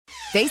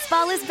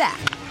Baseball is back,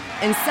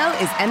 and so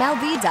is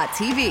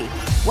MLB.tv.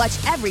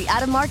 Watch every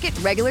out-of-market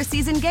regular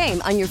season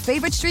game on your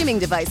favorite streaming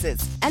devices,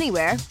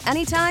 anywhere,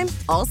 anytime,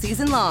 all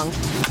season long.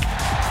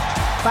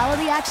 Follow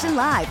the action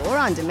live or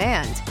on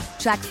demand.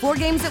 Track 4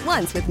 games at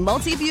once with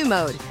multi-view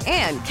mode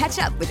and catch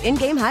up with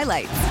in-game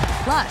highlights.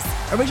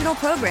 Plus, original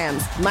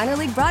programs, minor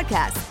league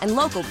broadcasts, and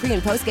local pre-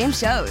 and post-game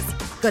shows.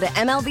 Go to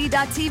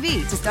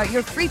MLB.tv to start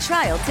your free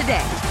trial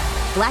today.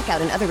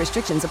 Blackout and other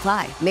restrictions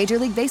apply. Major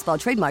League Baseball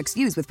trademarks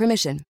used with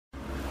permission.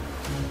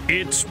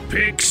 It's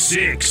Pick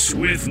Six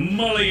with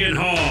Mulligan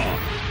Haugh,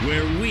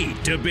 where we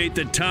debate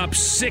the top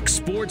 6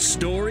 sports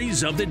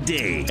stories of the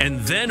day and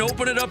then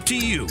open it up to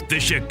you,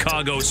 the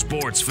Chicago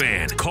sports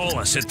fan. Call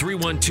us at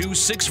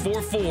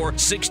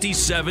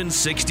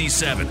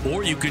 312-644-6767,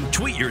 or you can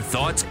tweet your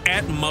thoughts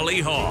at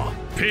Mully Haugh.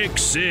 Pick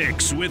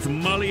Six with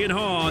Mulligan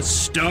Haugh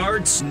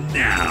starts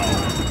now.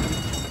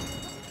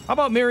 How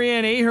about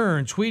Marianne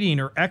Ahern tweeting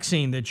or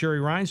Xing that Jerry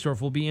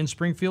Reinsdorf will be in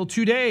Springfield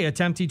today,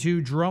 attempting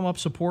to drum up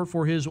support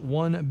for his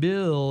 $1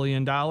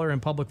 billion in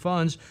public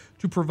funds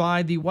to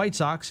provide the White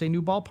Sox a new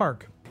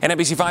ballpark. And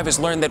NBC5 has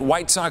learned that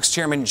White Sox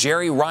chairman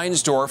Jerry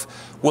Reinsdorf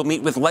will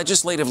meet with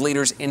legislative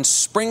leaders in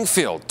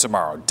Springfield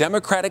tomorrow.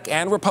 Democratic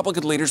and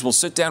Republican leaders will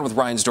sit down with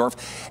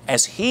Reinsdorf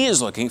as he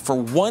is looking for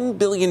 $1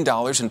 billion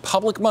in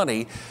public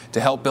money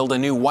to help build a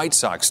new White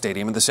Sox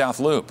stadium in the South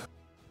Loop.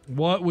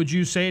 What would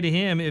you say to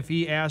him if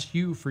he asked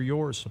you for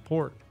your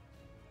support?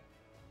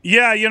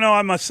 Yeah,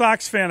 I'm a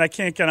Sox fan. I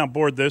can't get on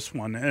board this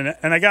one. And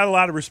I got a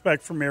lot of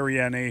respect for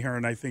Marianne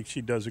Ahern. I think she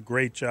does a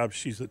great job.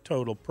 She's a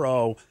total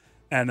pro.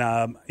 And,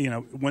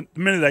 the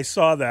minute I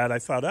saw that, I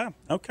thought,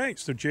 okay,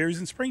 so Jerry's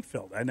in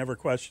Springfield. I never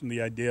questioned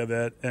the idea of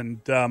it.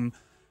 And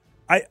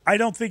I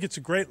don't think it's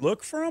a great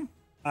look for him.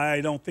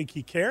 I don't think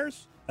he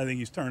cares. I think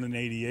he's turning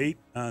 88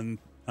 on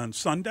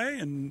Sunday.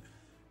 And,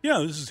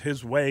 this is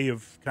his way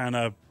of kind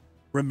of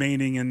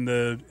remaining in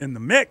the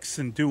mix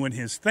and doing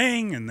his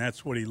thing, and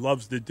that's what he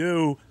loves to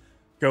do.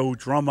 Go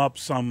drum up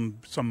some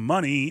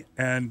money,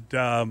 and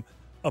 $1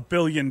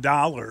 billion.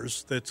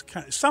 That's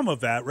some of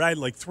that, right?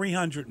 Like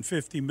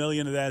 $350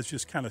 million of that is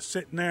just kind of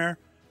sitting there,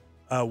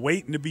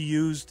 waiting to be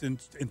used in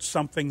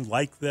something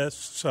like this.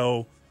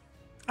 So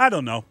I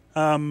don't know.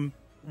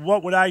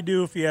 What would I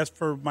do if he asked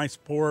for my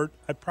support?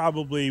 I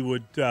probably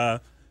would,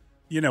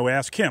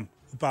 ask him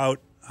about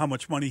how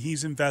much money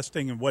he's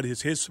investing and what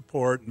is his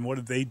support and what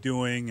are they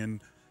doing and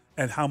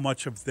how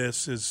much of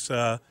this is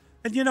I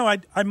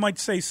might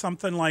say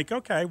something like,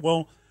 okay,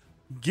 well,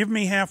 give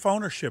me half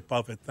ownership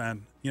of it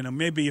then.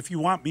 Maybe if you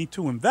want me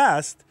to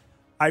invest,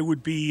 I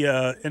would be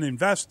an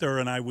investor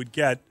and I would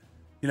get,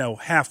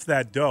 half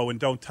that dough, and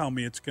don't tell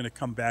me it's going to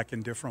come back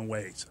in different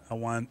ways. I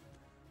want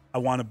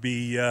to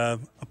be a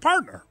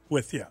partner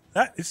with you.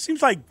 It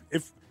seems like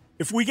if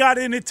we got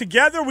in it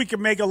together, we could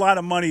make a lot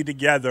of money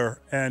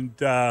together,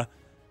 and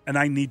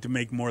I need to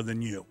make more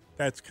than you.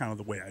 That's kind of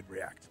the way I'd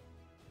react.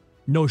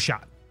 No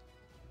shot.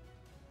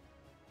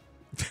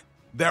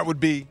 That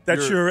would be...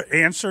 That's your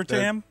answer to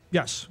him?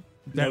 Yes.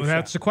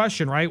 That's the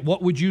question, right?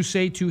 What would you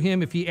say to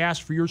him if he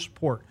asked for your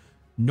support?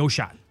 No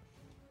shot.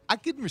 I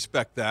can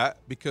respect that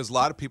because a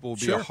lot of people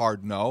would be Sure. a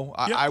hard no.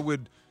 Yep. I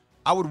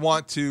would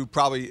want to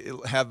probably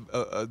have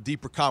a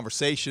deeper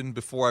conversation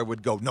before I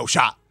would go, no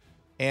shot.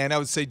 And I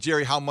would say,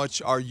 Jerry, how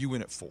much are you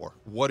in it for?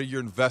 What are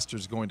your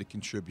investors going to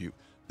contribute?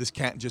 This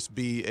can't just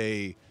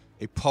be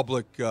a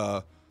public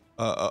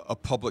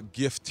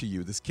gift to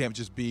you. This can't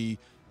just be,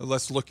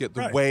 let's look at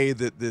the way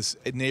that this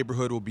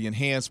neighborhood will be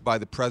enhanced by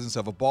the presence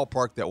of a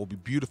ballpark that will be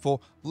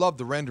beautiful. Love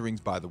the renderings,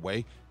 by the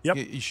way. Yep.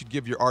 You should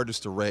give your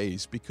artist a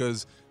raise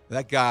because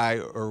that guy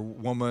or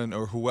woman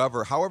or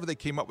whoever, however they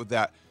came up with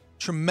that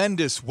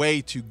tremendous way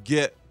to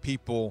get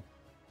people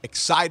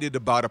excited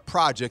about a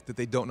project that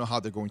they don't know how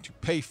they're going to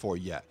pay for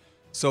yet.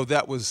 So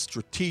that was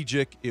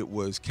strategic, it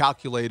was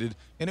calculated,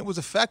 and it was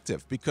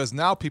effective because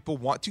now people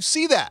want to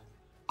see that.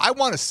 I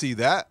want to see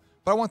that,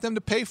 but I want them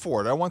to pay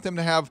for it. I want them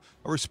to have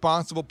a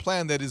responsible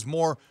plan that is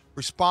more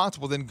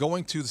responsible than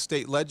going to the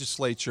state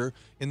legislature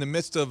in the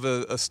midst of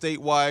a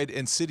statewide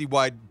and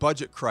citywide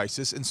budget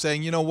crisis and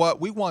saying, you know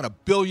what, we want $1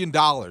 billion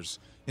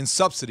in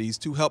subsidies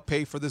to help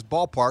pay for this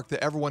ballpark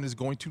that everyone is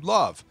going to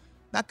love.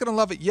 Not going to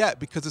love it yet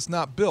because it's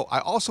not built. I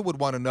also would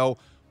want to know,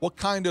 what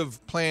kind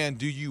of plan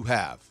do you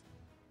have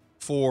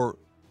for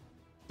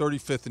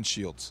 35th and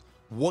Shields?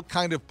 What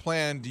kind of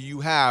plan do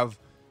you have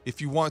if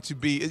you want to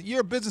be –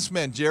 you're a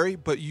businessman, Jerry,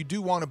 but you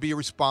do want to be a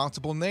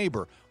responsible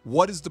neighbor.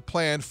 What is the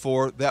plan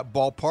for that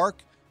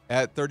ballpark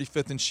at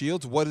 35th and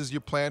Shields? What is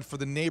your plan for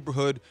the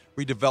neighborhood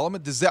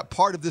redevelopment? Is that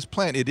part of this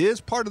plan? It is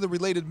part of the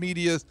related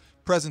media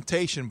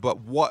presentation,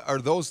 but what are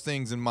those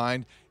things in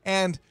mind?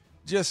 And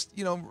just,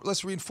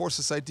 let's reinforce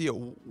this idea.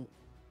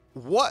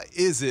 What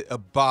is it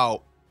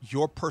about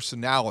your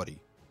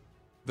personality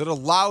that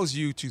allows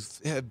you to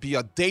be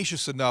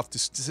audacious enough to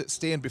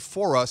stand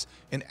before us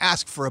and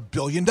ask for $1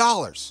 billion?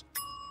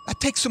 That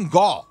takes some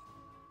gall.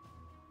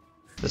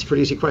 That's a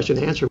pretty easy question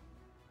to answer.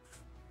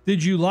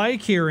 Did you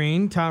like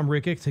hearing Tom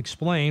Ricketts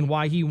explain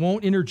why he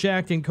won't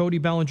interject in Cody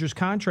Bellinger's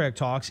contract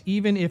talks,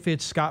 even if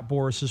it's Scott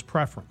Boris's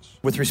preference?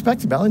 With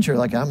respect to Bellinger,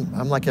 like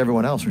I'm like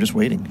everyone else. We're just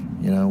waiting.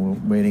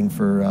 We're waiting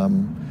for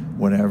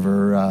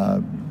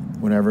whenever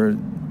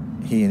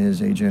he and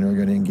his agent are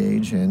going to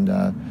engage, and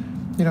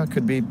it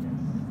could be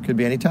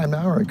any time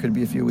now, or it could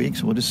be a few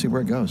weeks. We'll just see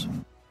where it goes.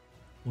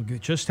 We'll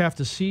just have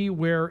to see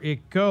where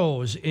it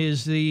goes.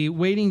 Is the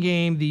waiting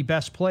game the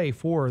best play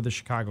for the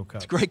Chicago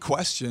Cubs? It's a great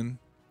question.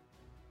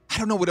 I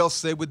don't know what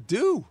else they would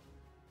do.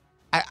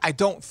 I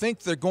don't think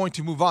they're going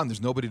to move on. There's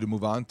nobody to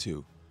move on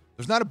to.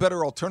 There's not a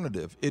better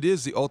alternative. It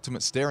is the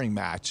ultimate staring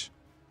match.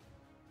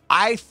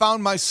 I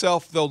found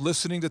myself, though,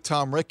 listening to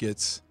Tom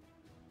Ricketts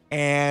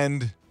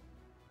and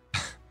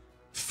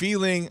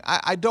feeling,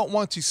 I don't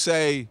want to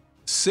say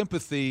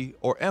sympathy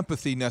or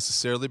empathy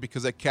necessarily,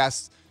 because that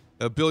casts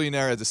a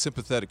billionaire as a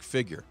sympathetic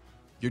figure.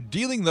 You're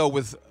dealing, though,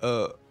 with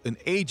an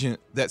agent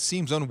that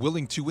seems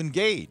unwilling to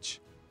engage.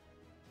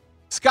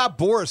 Scott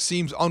Boras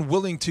seems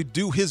unwilling to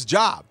do his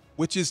job,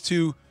 which is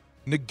to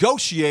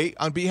negotiate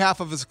on behalf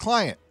of his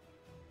client.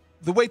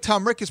 The way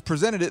Tom Ricketts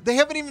presented it, they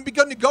haven't even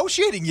begun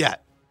negotiating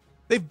yet.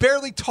 They've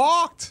barely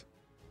talked.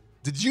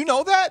 Did you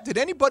know that? Did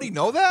anybody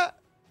know that?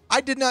 I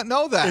did not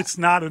know that. It's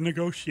not a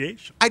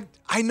negotiation.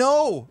 I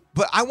know,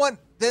 but I want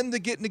them to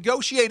get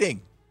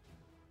negotiating.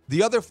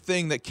 The other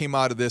thing that came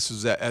out of this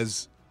is that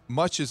as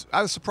much as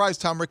I was surprised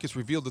Tom Ricketts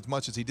revealed as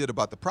much as he did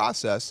about the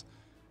process,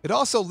 it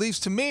also leaves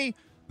to me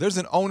there's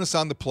an onus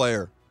on the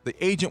player. The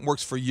agent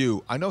works for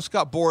you. I know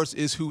Scott Boras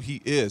is who he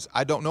is.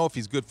 I don't know if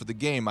he's good for the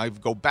game. I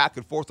go back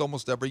and forth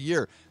almost every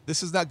year.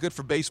 This is not good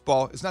for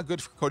baseball. It's not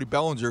good for Cody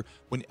Bellinger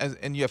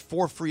and you have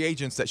 4 free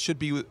agents that should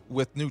be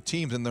with new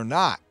teams, and they're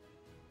not.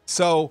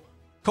 So,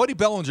 Cody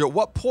Bellinger, at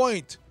what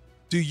point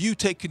do you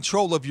take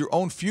control of your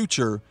own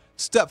future,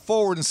 step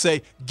forward and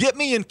say, get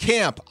me in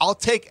camp. I'll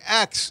take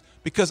X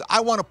because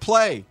I want to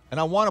play, and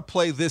I want to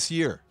play this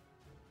year.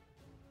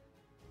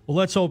 Well,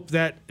 let's hope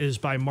that is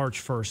by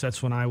March 1st.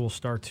 That's when I will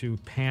start to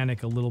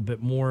panic a little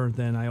bit more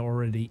than I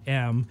already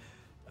am.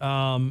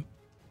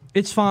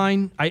 It's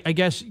fine. I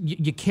guess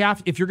you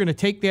can't, if you're going to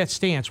take that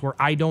stance where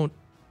I don't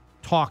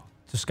talk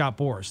to Scott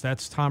Boras.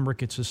 That's Tom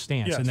Ricketts'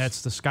 stance, yes. And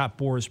that's the Scott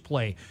Boras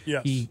play.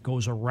 Yes. He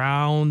goes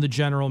around the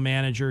general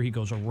manager, he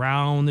goes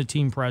around the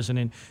team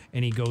president,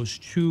 and he goes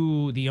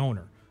to the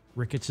owner.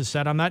 Ricketts has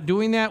said, I'm not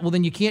doing that. Well,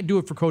 then you can't do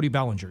it for Cody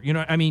Bellinger.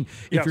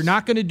 If you're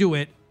not going to do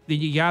it, then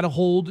you got to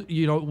hold,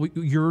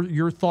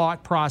 your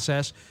thought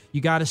process. You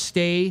got to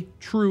stay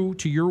true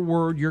to your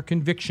word, your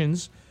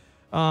convictions.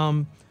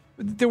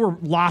 There were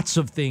lots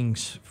of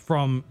things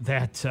from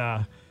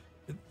that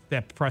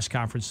press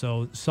conference,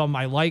 though. Some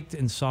I liked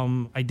and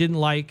some I didn't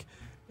like.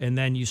 And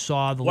then you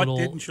saw the what little...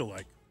 What didn't you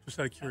like? Just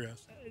out of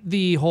curiosity.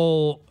 The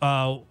whole,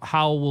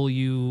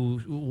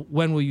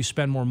 when will you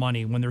spend more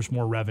money when there's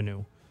more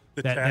revenue?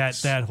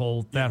 That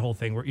whole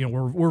thing.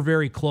 We're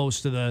very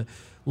close to the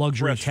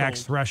luxury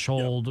tax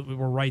threshold. Yep.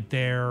 We're right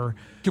there.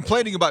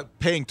 Complaining about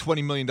paying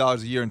 $20 million a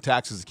year in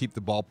taxes to keep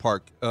the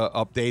ballpark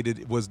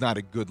updated was not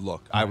a good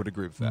look. Right. I would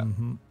agree with that.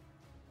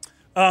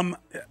 Mm-hmm.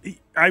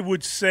 I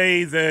would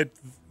say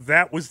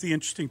that was the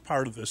interesting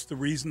part of this. The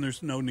reason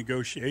there's no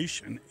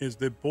negotiation is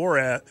that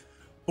Boras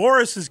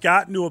has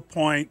gotten to a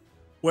point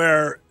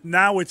where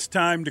now it's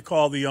time to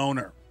call the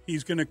owner.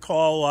 He's going to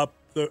call up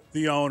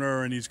the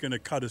owner, and he's going to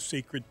cut a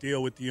secret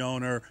deal with the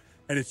owner,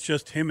 and it's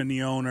just him and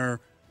the owner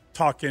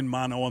talking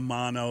mano a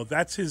mano.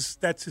 That's his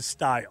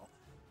style.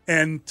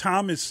 And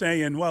Tom is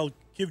saying, well,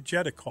 give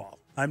Jed a call.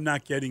 I'm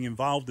not getting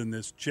involved in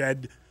this.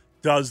 Jed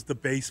does the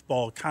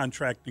baseball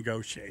contract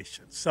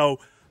negotiations. So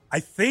I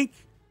think,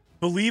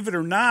 believe it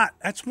or not,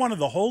 that's one of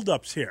the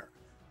holdups here,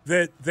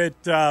 that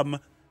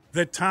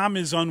Tom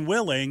is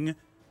unwilling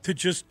to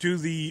just do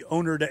the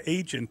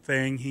owner-to-agent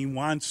thing. He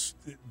wants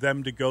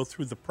them to go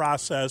through the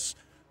process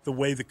the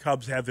way the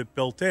Cubs have it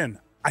built in.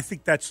 I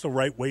think that's the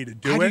right way to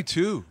do it. I do,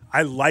 too.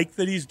 I like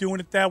that he's doing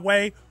it that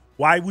way.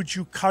 Why would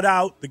you cut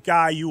out the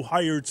guy you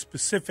hired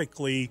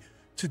specifically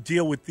to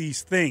deal with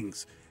these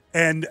things?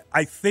 And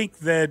I think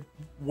that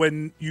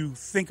when you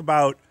think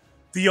about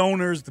the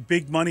owners, the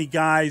big money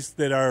guys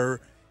that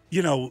are,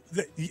 you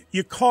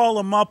call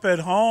them up at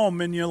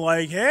home and you're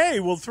like, hey,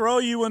 we'll throw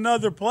you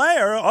another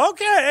player.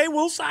 Okay,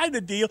 we'll sign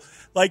a deal.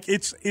 Like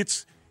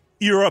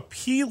you're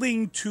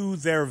appealing to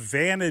their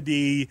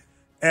vanity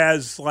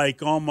as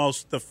like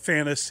almost the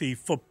fantasy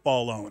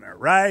football owner,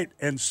 right?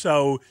 And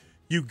so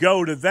you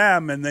go to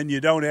them and then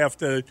you don't have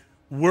to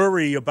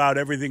worry about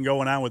everything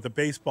going on with the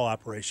baseball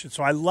operation.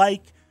 So I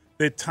like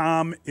that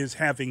Tom is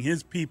having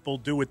his people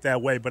do it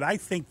that way, but I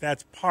think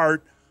that's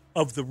part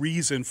of the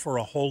reason for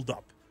a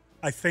holdup.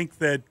 I think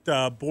that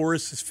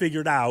Boras has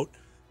figured out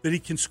that he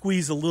can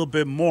squeeze a little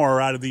bit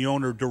more out of the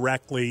owner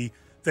directly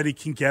than he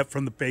can get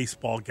from the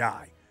baseball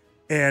guy.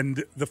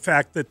 And the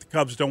fact that the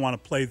Cubs don't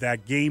want to play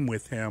that game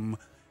with him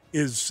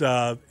is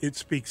it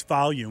speaks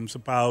volumes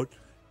about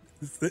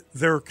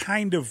their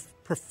kind of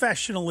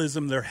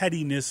professionalism, their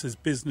headiness as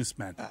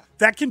businessmen.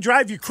 That can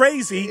drive you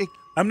crazy.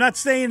 I'm not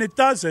saying it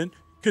doesn't,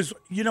 because,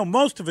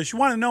 most of us, you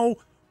want to know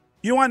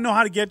You want to know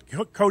how to get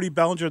Cody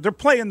Bellinger? They're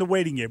playing the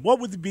waiting game. What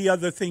would be the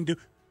other thing to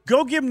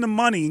go give him the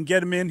money and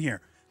get him in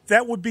here?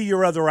 That would be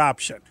your other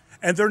option.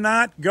 And they're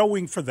not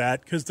going for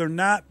that because they're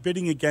not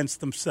bidding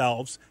against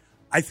themselves.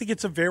 I think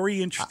it's a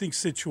very interesting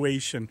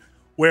situation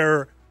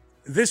where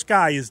this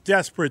guy is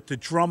desperate to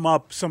drum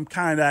up some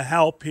kind of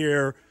help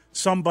here.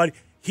 Somebody,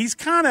 he's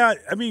kind of,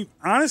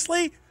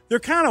 honestly, they're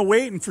kind of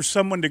waiting for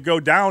someone to go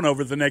down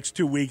over the next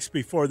 2 weeks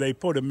before they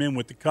put him in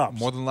with the Cubs.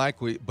 More than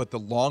likely, but the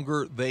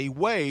longer they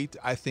wait,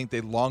 I think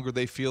the longer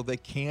they feel they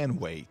can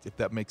wait, if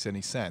that makes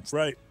any sense.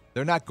 Right.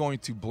 They're not going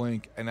to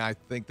blink, and I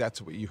think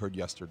that's what you heard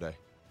yesterday.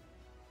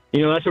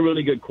 That's a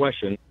really good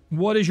question.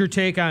 What is your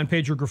take on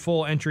Pedro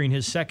Grifol entering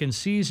his second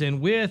season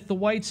with the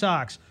White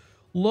Sox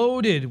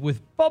loaded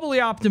with bubbly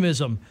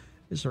optimism?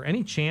 Is there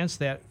any chance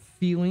that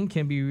feeling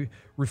can be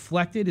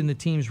reflected in the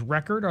team's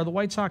record? Are the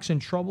White Sox in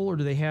trouble, or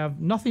do they have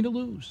nothing to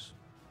lose?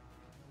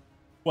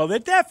 Well, they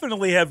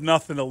definitely have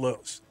nothing to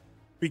lose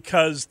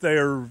because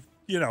they're,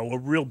 a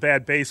real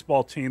bad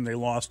baseball team. They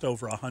lost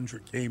over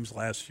 100 games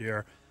last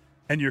year,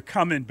 and you're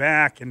coming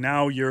back, and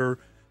now you're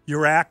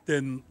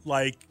acting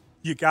like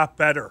you got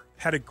better.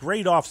 Had a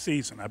great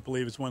offseason, I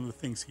believe is one of the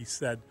things he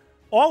said.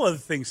 All of the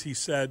things he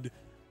said,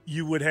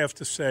 you would have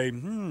to say,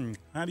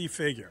 how do you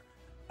figure?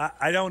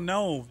 I don't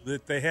know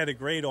that they had a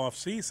great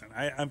offseason.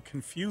 I'm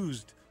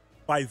confused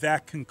by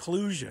that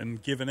conclusion,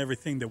 given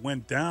everything that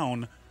went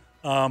down.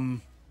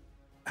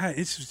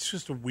 It's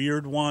just a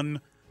weird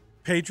one.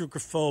 Pedro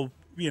Grifol,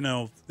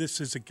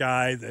 this is a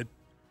guy that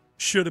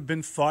should have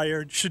been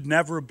fired, should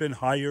never have been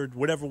hired,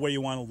 whatever way you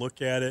want to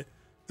look at it.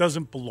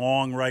 Doesn't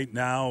belong right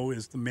now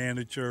as the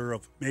manager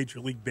of a Major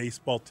League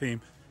Baseball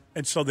team.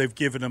 And so they've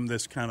given him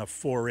this kind of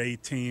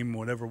 4A team,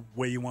 whatever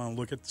way you want to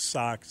look at the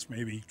Sox,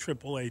 maybe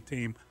AAA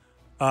team.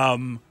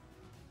 I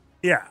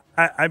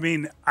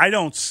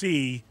don't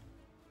see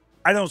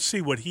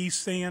what he's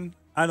saying.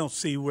 I don't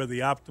see where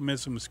the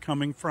optimism is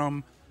coming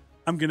from.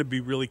 I'm going to be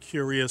really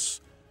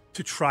curious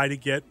to try to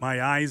get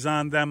my eyes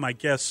on them. I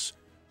guess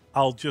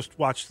I'll just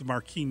watch the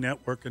Marquee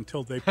Network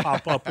until they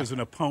pop up as an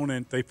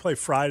opponent. They play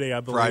Friday,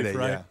 I believe,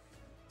 right? Yeah.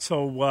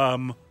 So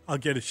I'll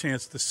get a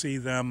chance to see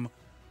them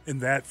in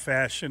that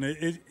fashion.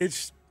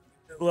 It's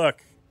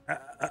look,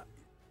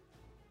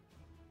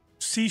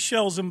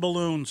 seashells and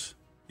balloons.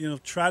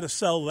 Try to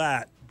sell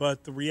that,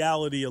 but the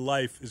reality of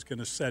life is going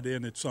to set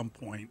in at some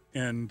point.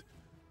 And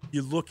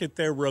you look at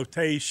their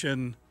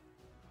rotation.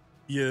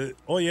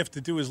 All you have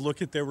to do is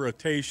look at their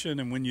rotation,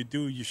 and when you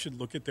do, you should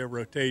look at their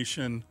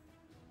rotation.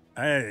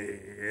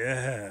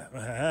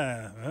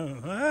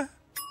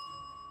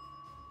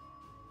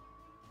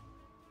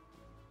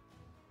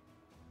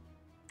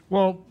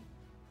 Well,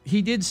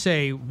 he did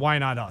say, why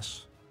not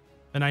us?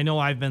 And I know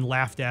I've been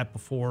laughed at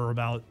before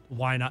about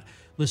why not.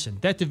 Listen,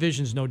 that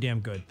division's no damn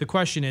good. The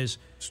question is,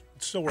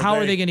 how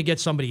are they going to get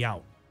somebody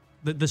out?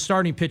 The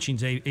starting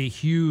pitching's a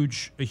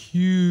huge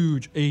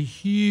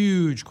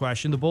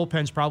question. The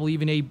bullpen's probably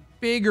even a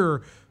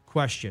bigger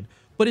question.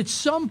 But at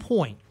some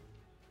point,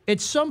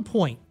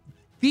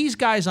 these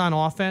guys on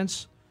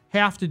offense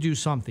have to do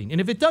something.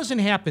 And if it doesn't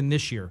happen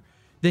this year,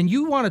 then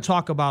you want to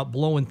talk about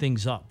blowing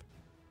things up.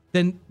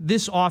 Then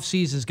this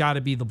offseason's got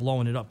to be the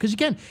blowing it up. Because,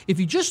 again, if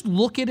you just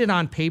look at it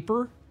on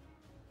paper,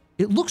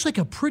 it looks like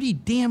a pretty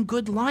damn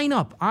good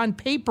lineup on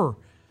paper.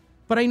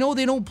 But I know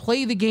they don't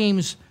play the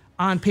games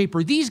on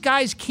paper. These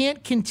guys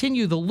can't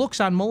continue. The looks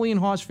on Mulligan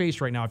Haugh's face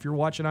right now, if you're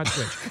watching on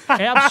Twitch,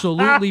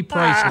 absolutely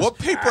priceless. What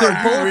paper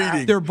are you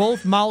reading? Their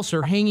both mouths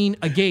are hanging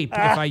agape, if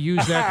I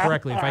use that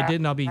correctly. If I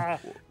didn't, I'll be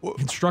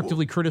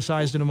constructively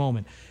criticized in a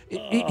moment.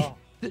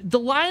 The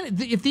line,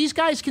 if these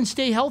guys can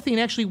stay healthy and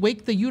actually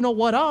wake the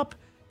you-know-what up,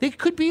 they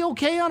could be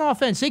okay on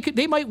offense.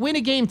 They might win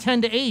a game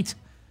 10-8.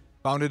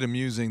 Found it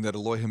amusing that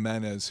Eloy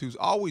Jimenez, who's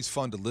always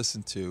fun to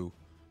listen to,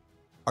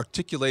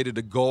 articulated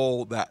a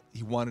goal that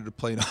he wanted to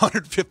play in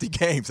 150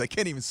 games. I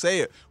can't even say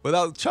it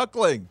without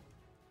chuckling.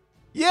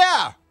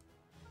 Yeah,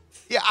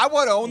 I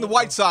want to own the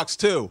White Sox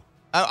too.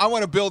 I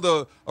want to build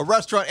a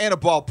restaurant and a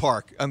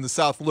ballpark on the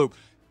South Loop.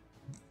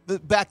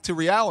 Back to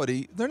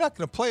reality, they're not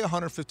going to play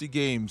 150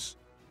 games.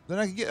 They're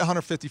not going to get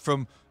 150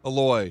 from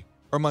Eloy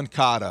or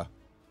Moncada.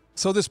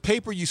 So this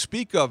paper you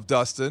speak of,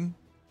 Dustin,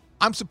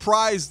 I'm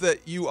surprised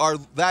that you are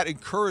that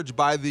encouraged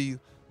by the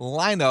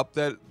lineup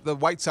that the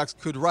White Sox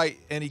could write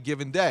any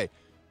given day.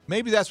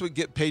 Maybe that's what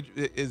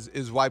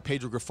is why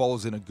Pedro Grifol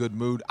is in a good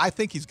mood. I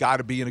think he's got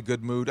to be in a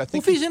good mood. I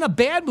think if he's in a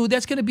bad mood,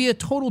 that's going to be a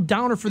total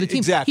downer for the team.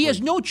 Exactly. He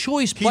has no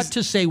choice but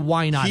to say,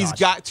 why not He's us?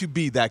 got to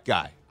be that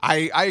guy.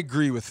 I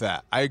agree with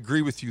that. I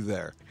agree with you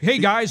there. Hey,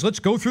 guys, let's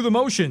go through the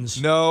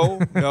motions. No.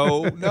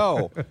 And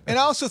I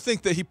also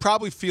think that he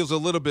probably feels a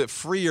little bit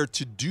freer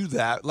to do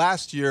that.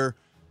 Last year,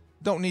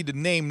 don't need to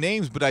name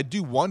names, but I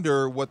do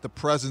wonder what the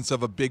presence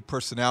of a big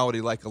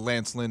personality like a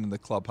Lance Lynn in the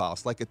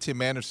clubhouse, like a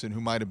Tim Anderson,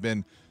 who might have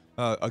been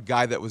a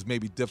guy that was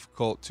maybe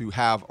difficult to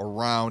have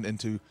around, and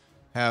to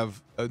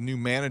have a new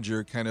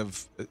manager kind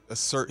of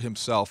assert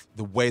himself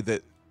the way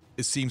that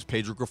it seems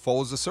Pedro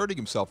Grifol is asserting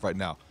himself right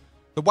now.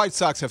 The White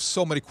Sox have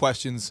so many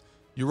questions.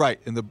 You're right,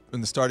 in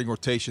the starting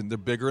rotation, they're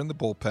bigger in the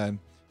bullpen.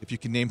 If you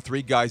can name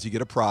 3 guys, you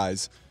get a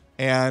prize.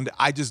 And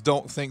I just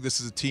don't think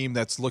this is a team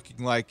that's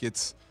looking like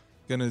it's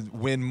going to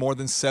win more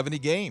than 70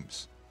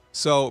 games.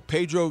 So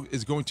Pedro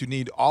is going to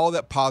need all of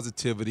that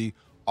positivity,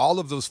 all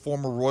of those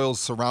former Royals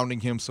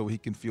surrounding him so he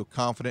can feel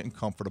confident and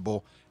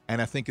comfortable.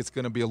 And I think it's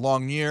going to be a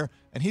long year,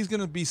 and he's going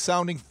to be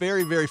sounding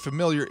very, very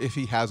familiar if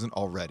he hasn't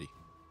already.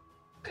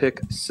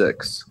 Pick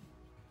 6.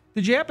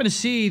 Did you happen to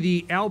see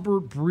the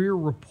Albert Breer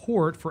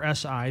report for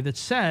SI that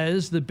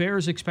says the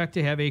Bears expect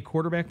to have a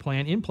quarterback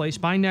plan in place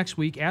by next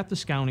week at the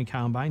Scouting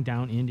Combine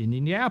down in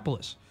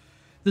Indianapolis?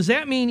 Does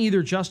that mean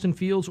either Justin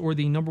Fields or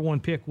the number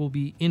 1 pick will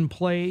be in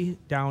play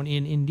down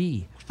in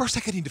Indy? First,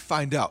 I need to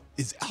find out,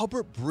 is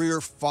Albert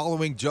Breer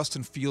following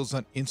Justin Fields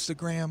on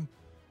Instagram,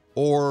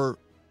 or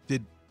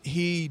did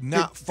he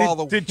not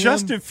follow him? Did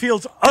Justin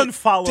Fields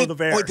unfollow the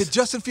Bears? Wait, did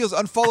Justin Fields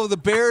unfollow the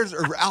Bears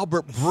or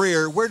Albert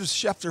Breer? Where does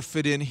Schefter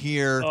fit in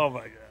here? Oh,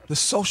 my God. The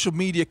social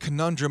media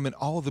conundrum and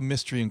all of the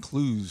mystery and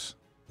clues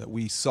that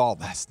we saw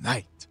last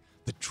night.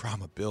 The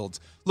drama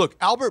builds. Look,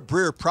 Albert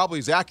Breer probably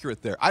is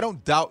accurate there. I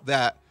don't doubt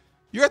that.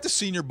 You're at the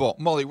Senior Bowl.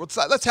 Mully,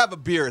 let's have a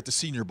beer at the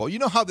Senior Bowl. You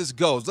know how this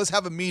goes. Let's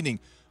have a meeting.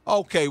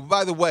 Okay,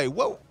 by the way,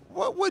 what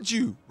would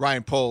you,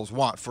 Ryan Poles,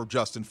 want for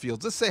Justin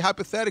Fields? Let's say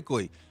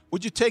hypothetically,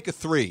 would you take a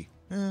 3?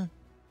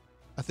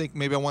 I think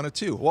maybe I want a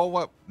 2. Well,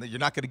 what? You're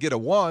not going to get a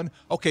 1.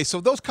 Okay,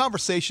 so those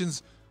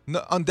conversations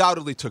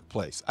undoubtedly took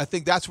place. I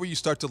think that's where you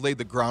start to lay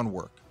the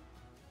groundwork.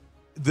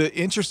 The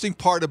interesting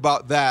part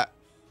about that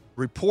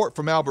report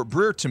from Albert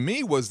Breer to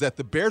me was that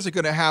the Bears are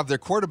going to have their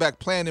quarterback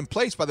plan in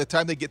place by the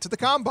time they get to the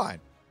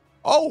Combine.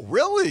 Oh,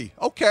 really?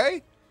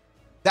 Okay.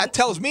 That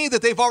tells me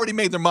that they've already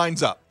made their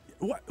minds up.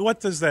 What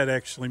does that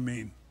actually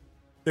mean?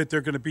 That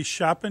they're going to be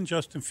shopping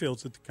Justin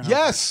Fields at the Combine?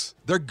 Yes.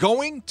 They're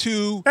going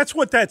to. That's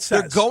what that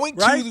says. They're going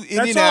right? to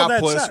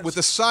Indianapolis with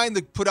a sign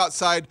that put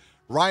outside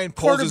Ryan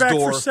Poles'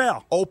 door. For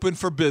sale. Open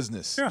for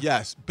business. Yeah.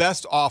 Yes.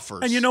 Best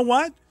offers. And you know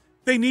what?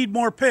 They need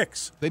more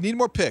picks. They need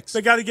more picks.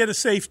 They got to get a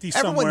safety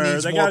somewhere. Everyone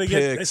needs they more got to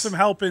picks. get some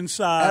help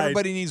inside.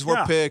 Everybody needs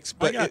more picks.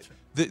 But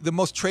the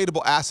most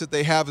tradable asset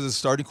they have is a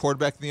starting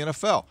quarterback in the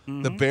NFL.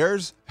 Mm-hmm. The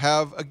Bears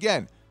have,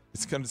 again,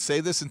 it's going to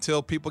say this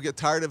until people get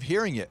tired of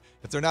hearing it,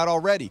 if they're not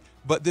already.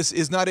 But this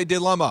is not a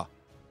dilemma.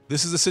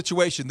 This is a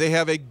situation. They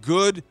have a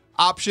good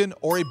option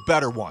or a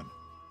better one.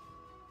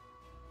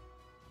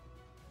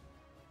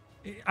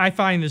 I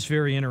find this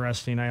very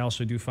interesting. I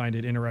also do find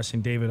it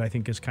interesting. David, I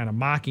think, is kind of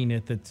mocking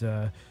it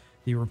that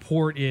the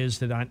report is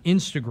that on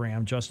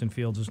Instagram, Justin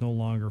Fields is no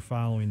longer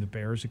following the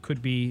Bears. It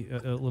could be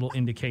a little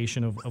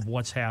indication of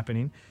what's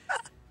happening.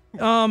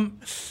 But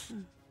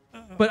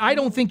I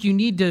don't think you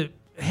need to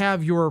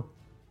have your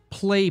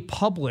play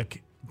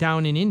public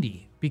down in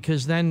Indy,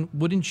 because then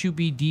wouldn't you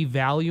be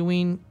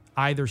devaluing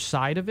either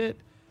side of it?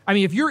 I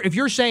mean, if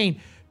you're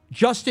saying,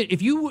 Justin,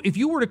 if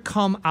you were to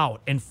come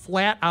out and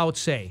flat out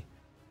say,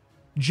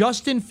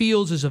 Justin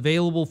Fields is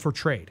available for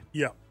trade.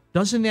 Yeah.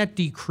 Doesn't that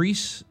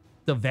decrease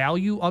the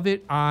value of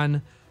it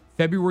on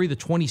February the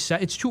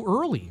 27th? It's too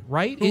early,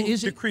 right?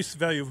 Decrease the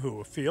value of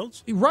who? Of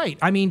Fields? Right.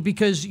 I mean,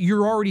 because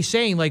you're already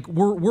saying like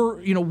we're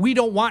we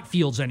don't want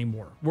Fields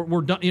anymore.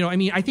 We're done. I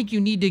mean, I think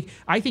you need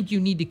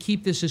to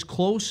keep this as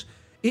close.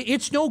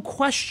 It's no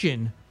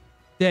question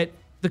that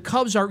the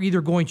Cubs are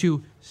either going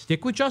to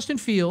stick with Justin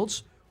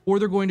Fields or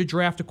they're going to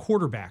draft a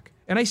quarterback.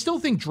 And I still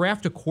think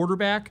draft a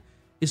quarterback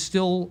is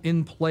still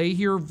in play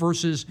here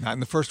versus not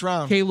in the first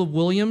round. Caleb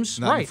Williams,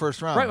 not in the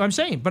first round. Right, I'm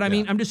saying, but I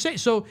mean, I'm just saying.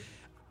 So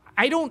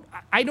I don't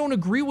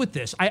agree with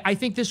this. I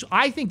think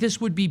this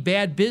would be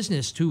bad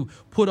business to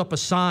put up a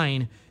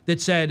sign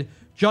that said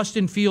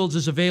Justin Fields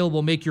is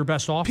available. Make your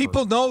best offer.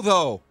 People know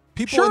though.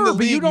 People in the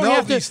league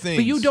know these things.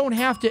 But you don't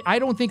have to. I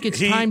don't think it's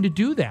time to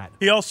do that.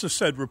 He also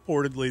said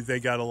reportedly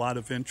they got a lot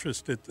of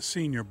interest at the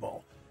Senior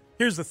Bowl.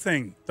 Here's the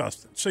thing,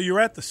 Dustin. So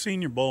you're at the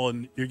Senior Bowl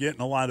and you're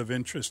getting a lot of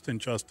interest in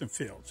Justin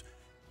Fields.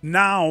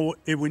 Now,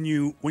 when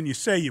you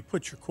say you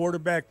put your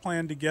quarterback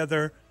plan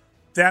together,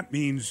 that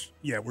means,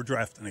 we're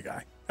drafting a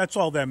guy. That's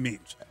all that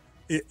means.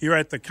 You're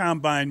at the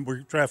Combine, we're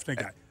drafting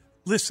a guy.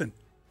 Listen,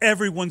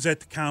 everyone's at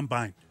the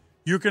Combine.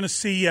 You're going to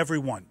see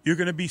everyone. You're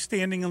going to be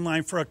standing in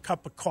line for a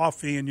cup of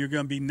coffee, and you're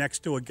going to be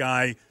next to a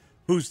guy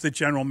who's the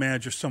general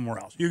manager somewhere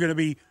else. You're going to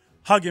be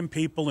hugging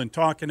people and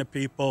talking to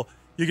people.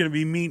 You're going to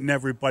be meeting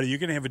everybody. You're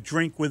going to have a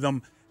drink with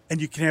them, and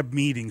you can have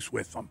meetings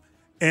with them.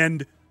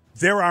 And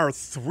there are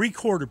 3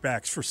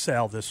 quarterbacks for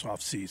sale this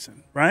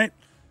offseason, right?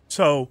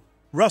 So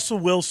Russell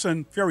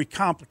Wilson, very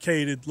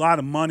complicated, a lot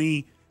of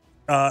money.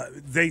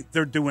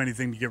 They'll do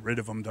anything to get rid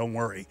of him, don't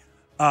worry.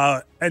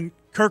 And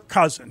Kirk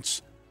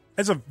Cousins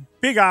has a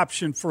big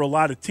option for a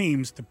lot of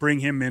teams to bring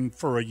him in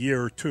for a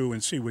year or two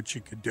and see what you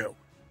could do.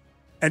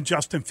 And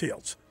Justin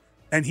Fields.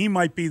 And he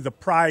might be the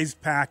prize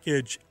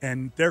package,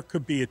 and there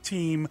could be a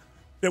team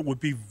that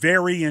would be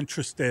very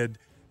interested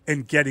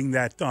in getting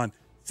that done.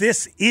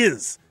 This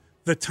is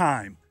the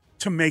time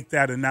to make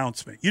that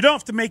announcement. You don't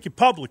have to make it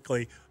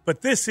publicly,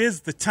 but this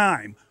is the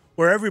time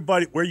where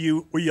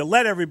you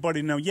let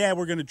everybody know,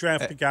 we're going to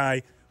draft a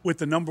guy with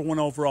the number 1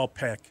 overall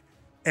pick,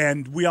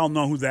 and we all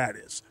know who that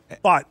is.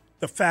 But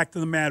the fact of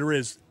the matter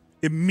is,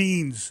 It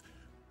means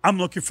I'm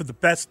looking for the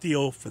best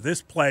deal for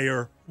this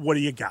player. What do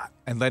you got?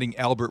 And letting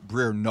Albert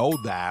Breer know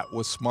that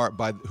was smart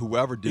by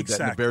whoever did that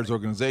in the Bears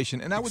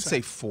organization. And I would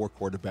say 4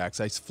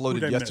 quarterbacks. I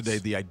floated yesterday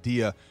the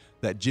idea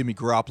that Jimmy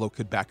Garoppolo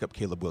could back up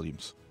Caleb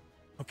Williams.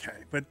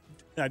 Okay, but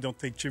I don't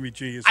think Jimmy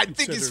G is. I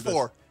think he's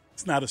 4.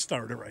 It's not a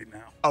starter right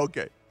now.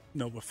 Okay.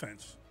 No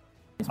offense.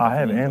 I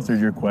have answered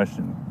your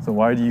question, so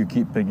why do you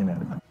keep picking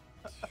at it?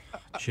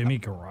 Jimmy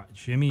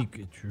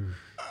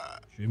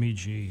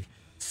G.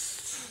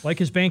 Like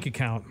his bank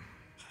account,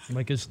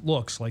 like his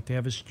looks, like to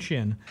have his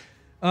chin,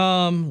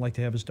 like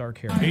to have his dark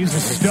hair. He's a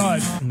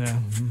stud. No,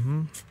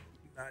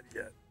 Not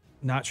yet.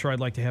 Not sure I'd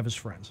like to have his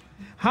friends.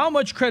 How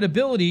much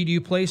credibility do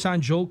you place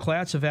on Joe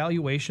Klatt's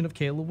evaluation of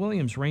Caleb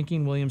Williams,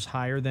 ranking Williams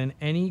higher than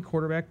any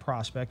quarterback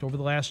prospect over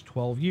the last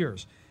 12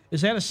 years?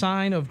 Is that a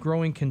sign of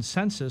growing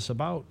consensus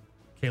about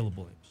Caleb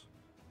Williams?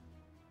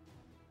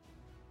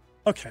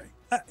 Okay.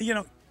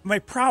 My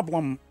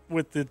problem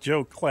with the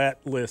Joe Klatt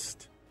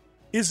list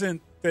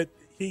isn't that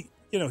he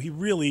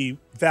really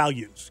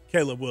values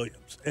Caleb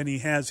Williams, and he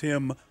has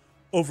him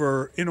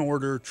over, in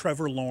order,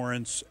 Trevor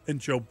Lawrence and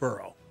Joe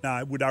Burrow. Now,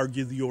 I would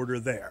argue the order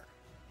there.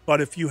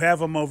 But if you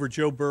have him over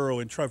Joe Burrow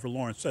and Trevor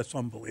Lawrence, that's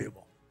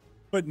unbelievable.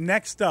 But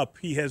next up,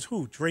 he has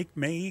who? Drake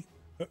May,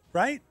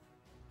 right?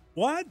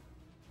 What?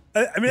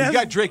 He's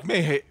got Drake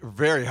May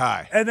very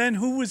high. And then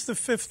who was the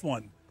 5th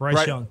one?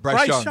 Bryce Young.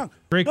 Bryce Young.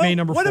 Drake May,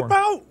 number 4.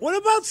 What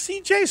about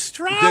C.J.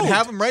 Stroud? Didn't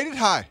have him rated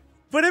high.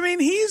 But,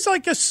 he's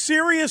like a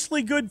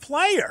seriously good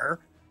player,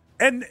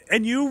 and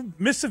you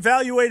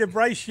misevaluated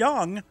Bryce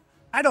Young.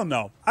 I don't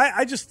know.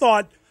 I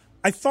thought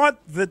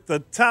that the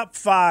top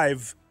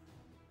 5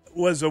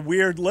 was a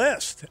weird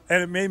list,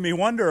 and it made me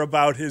wonder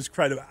about his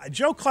credibility.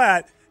 Joe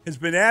Klatt has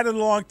been at it a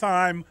long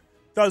time,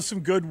 does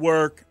some good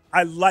work.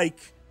 I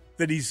like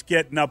that he's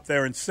getting up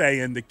there and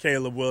saying that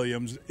Caleb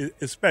Williams,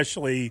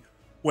 especially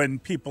when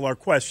people are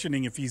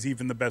questioning if he's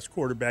even the best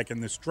quarterback in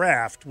this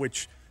draft,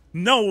 which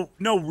no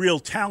real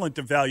talent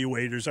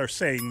evaluators are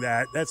saying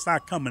that. That's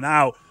not coming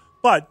out.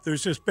 But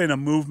there's just been a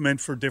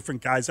movement for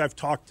different guys. I've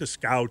talked to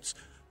scouts.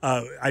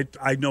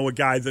 I know a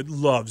guy that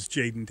loves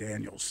Jaden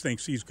Daniels,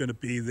 thinks he's going to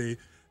be the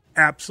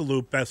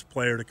absolute best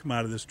player to come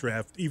out of this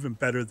draft, even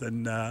better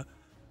than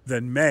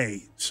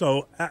May.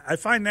 So I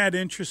find that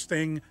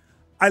interesting.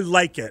 I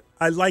like it.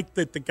 I like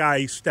that the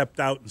guy stepped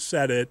out and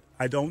said it.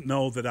 I don't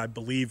know that I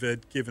believe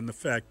it, given the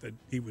fact that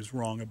he was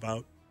wrong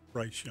about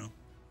Bryce Young.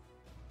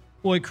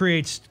 Well, it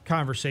creates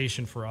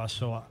conversation for us,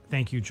 so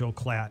thank you, Joe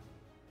Klatt.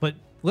 But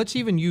let's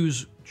even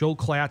use Joe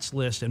Klatt's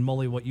list and,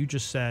 Mully, what you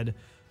just said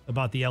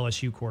about the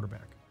LSU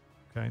quarterback.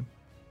 Okay,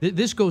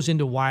 this goes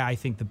into why I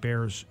think the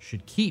Bears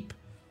should keep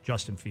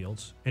Justin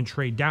Fields and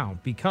trade down,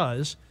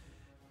 because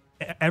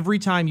every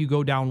time you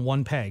go down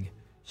one peg,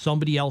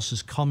 somebody else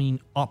is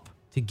coming up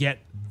to get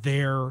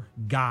their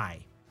guy.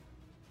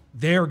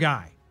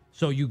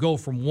 So you go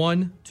from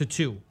 1 to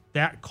 2.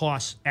 That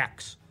costs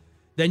X.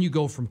 Then you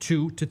go from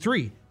 2 to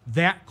 3.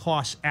 That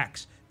costs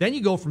X. Then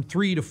you go from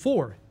 3 to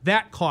 4.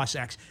 That costs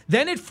X.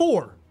 Then at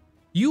 4,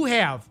 you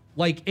have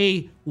like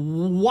a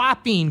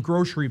whopping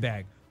grocery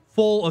bag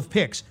full of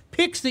picks.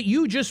 Picks that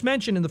you just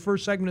mentioned in the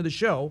first segment of the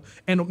show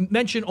and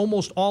mention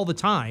almost all the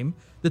time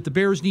that the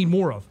Bears need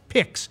more of.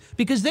 Picks.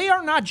 Because they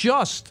are not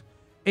just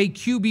a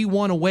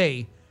QB1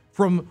 away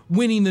from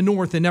winning the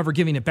North and never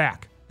giving it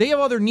back. They have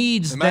other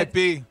needs. They might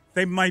be.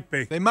 They might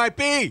be. They might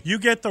be. You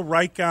get the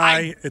right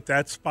guy at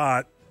that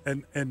spot,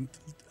 and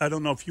I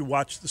don't know if you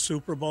watched the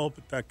Super Bowl,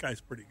 but that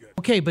guy's pretty good.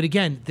 Okay, but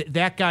again,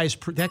 that guy's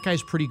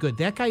pretty good.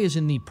 That guy is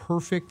in the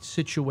perfect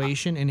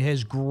situation and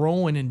has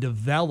grown and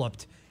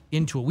developed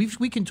into it.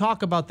 We can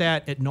talk about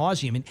that ad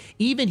nauseum, and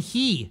even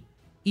he,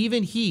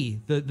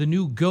 the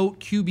new GOAT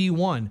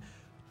QB1,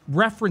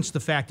 referenced the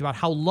fact about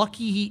how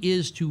lucky he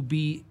is to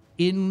be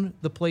in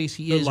the place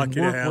he is and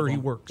work where he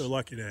works. They're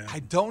lucky to have him. I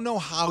don't know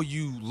how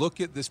you look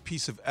at this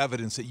piece of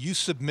evidence that you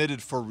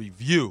submitted for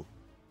review,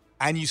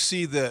 and you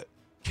see that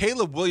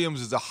Caleb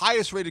Williams is the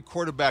highest-rated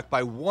quarterback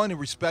by one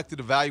respected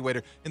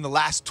evaluator in the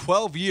last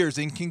 12 years,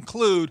 and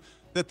conclude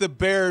that the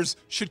Bears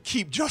should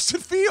keep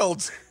Justin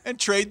Fields and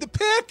trade the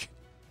pick.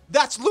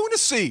 That's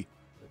lunacy,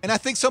 and I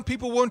think some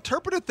people will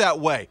interpret it that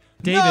way.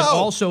 David,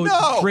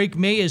 Drake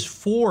May is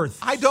 4th.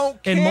 I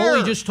don't care. And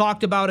Mully just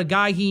talked about a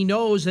guy he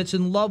knows that's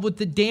in love with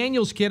the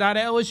Daniels kid out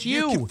of LSU.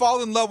 You can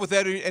fall in love with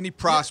any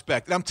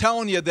prospect. And I'm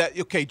telling you that,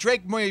 okay,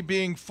 Drake May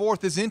being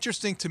 4th is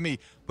interesting to me.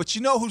 But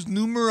you know who's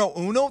numero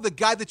uno? The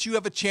guy that you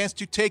have a chance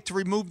to take to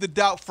remove the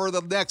doubt for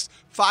the next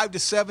 5 to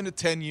 7 to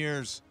 10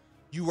 years.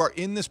 You are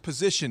in this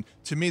position.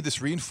 To me,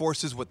 this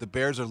reinforces what the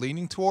Bears are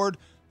leaning toward.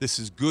 This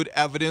is good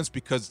evidence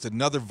because it's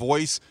another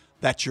voice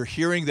that you're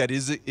hearing that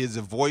is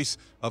a voice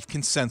of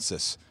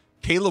consensus.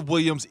 Caleb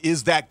Williams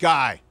is that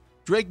guy.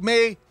 Drake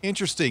May,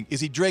 interesting.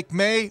 Is he Drake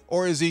May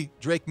or is he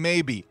Drake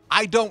Maybe?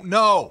 I don't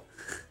know.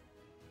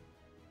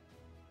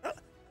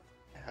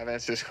 I've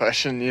answered this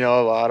question,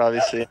 a lot,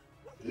 obviously.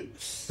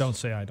 Don't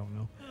say I don't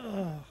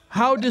know.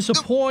 How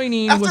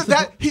disappointing After was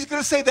that, he's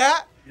going to say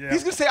that? Yeah.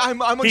 He's going to say,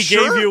 I'm unsure?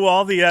 He gave you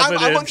all the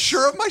evidence. I'm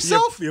unsure of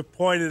myself? You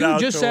pointed Dude out.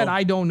 Just said,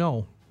 I don't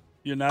know.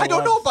 You're not. I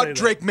don't know about that.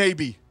 Drake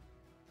Maybe.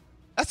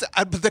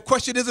 But the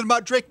question isn't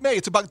about Drake May.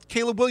 It's about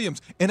Caleb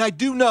Williams. And I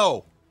do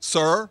know,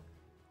 sir,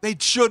 they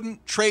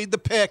shouldn't trade the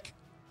pick.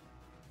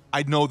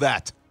 I know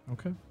that.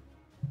 Okay.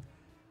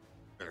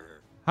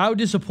 How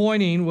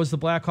disappointing was the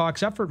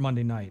Blackhawks' effort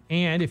Monday night?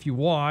 And if you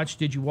watched,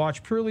 did you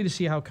watch purely to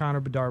see how Connor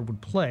Bedard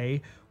would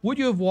play? Would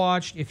you have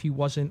watched if he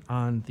wasn't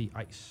on the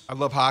ice? I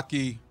love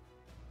hockey.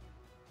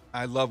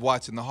 I love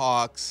watching the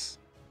Hawks.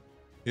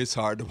 It's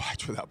hard to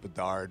watch without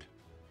Bedard.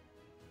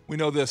 We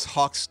know this.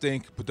 Hawks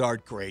stink.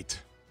 Bedard,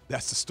 great.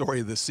 That's the story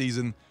of this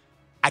season.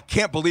 I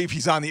can't believe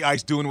he's on the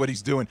ice doing what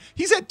he's doing.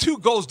 He's had 2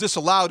 goals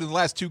disallowed in the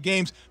last 2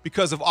 games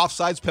because of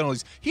offsides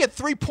penalties. He had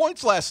 3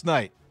 points last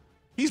night.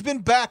 He's been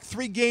back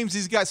 3 games.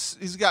 He's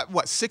got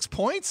what, 6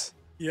 points?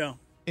 Yeah.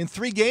 In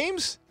 3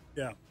 games?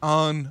 Yeah.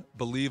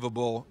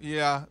 Unbelievable.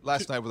 Yeah,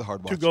 last night was a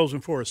hard watch. 2 goals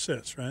and 4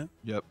 assists, right?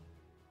 Yep.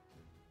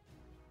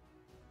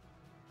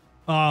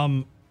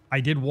 I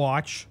did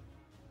watch.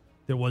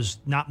 There was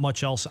not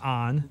much else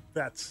on.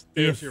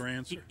 There's your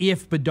answer.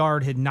 If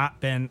Bedard had not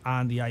been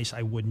on the ice,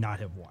 I would not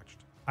have watched.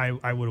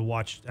 I would have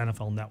watched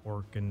NFL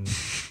Network and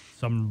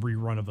some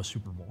rerun of a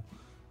Super Bowl.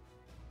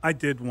 I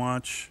did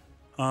watch.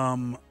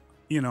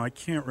 I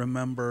can't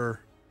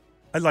remember.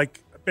 I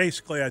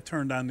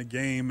turned on the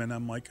game and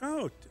I'm like,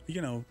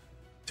 Teuvo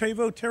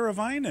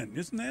Teravainen.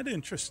 Isn't that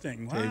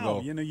interesting?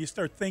 Wow. Teuvo. You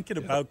start thinking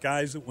about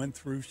guys that went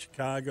through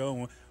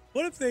Chicago.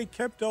 What if they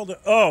kept all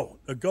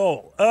a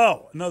goal?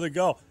 Oh, another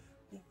goal.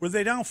 Were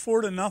they down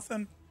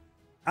 4-0?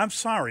 I'm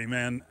sorry,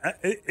 man.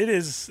 It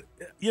is,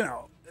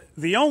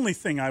 the only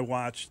thing I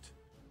watched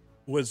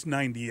was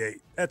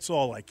 98. That's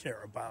all I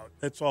care about.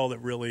 That's all that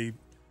really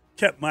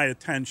kept my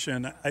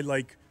attention.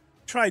 I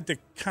tried to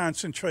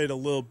concentrate a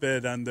little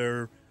bit on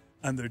their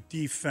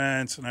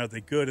defense and are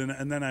they good?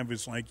 And then I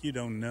was like, you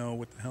don't know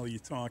what the hell you're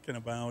talking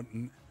about.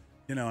 And,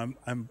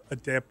 I'm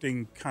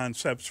adapting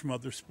concepts from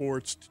other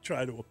sports to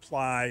try to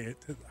apply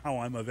it to how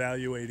I'm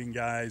evaluating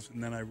guys.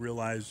 And then I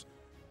realized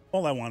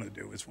all I want to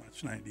do is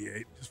watch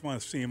 98. Just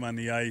want to see him on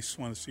the ice,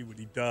 want to see what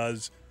he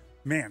does.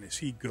 Man, is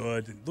he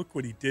good? And look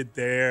what he did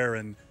there.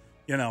 And,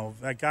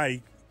 that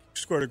guy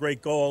scored a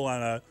great goal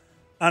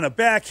on a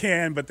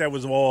backhand, but that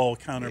was all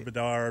Connor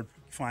Bedard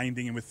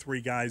finding him with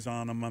 3 guys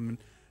on him.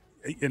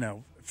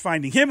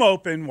 Finding him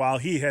open while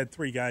he had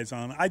 3 guys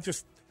on him.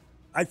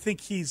 I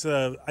think he's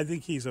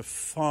a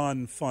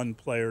fun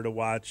player to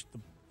watch.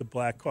 The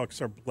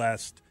Blackhawks are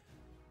blessed.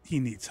 He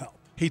needs help.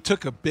 He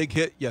took a big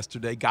hit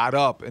yesterday, got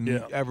up, and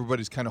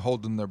everybody's kind of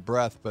holding their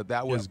breath, but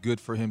that was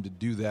good for him to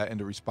do that and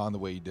to respond the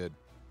way he did.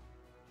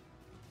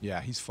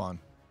 Yeah, he's fun.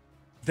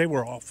 They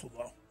were awful,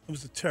 though. It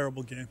was a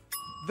terrible game.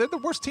 They're the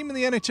worst team in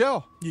the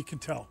NHL. You can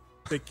tell.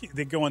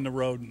 They go on the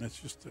road, and it's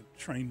just a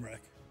train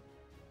wreck.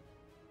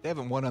 They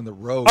haven't won on the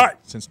road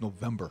since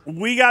November.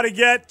 We got to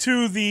get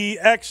to the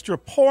extra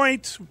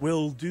point.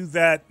 We'll do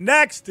that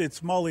next.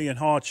 It's Mulligan and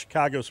Haugh,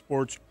 Chicago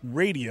Sports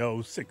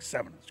Radio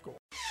 6-7 score.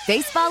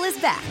 Baseball is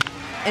back,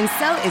 and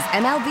so is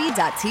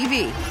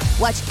MLB.tv.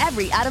 Watch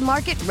every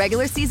out-of-market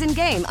regular season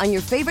game on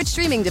your favorite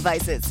streaming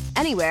devices,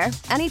 anywhere,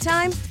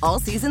 anytime, all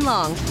season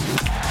long.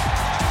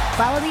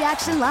 Follow the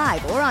action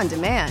live or on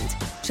demand.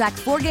 Track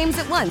 4 games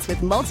at once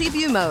with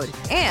multi-view mode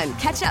and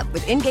catch up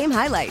with in-game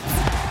highlights.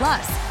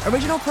 Plus,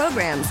 original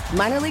programs,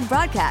 minor league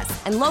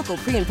broadcasts, and local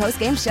pre- and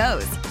post-game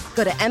shows.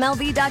 Go to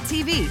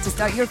MLB.tv to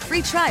start your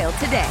free trial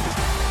today.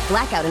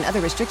 Blackout and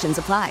other restrictions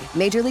apply.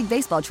 Major League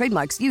Baseball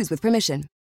trademarks used with permission.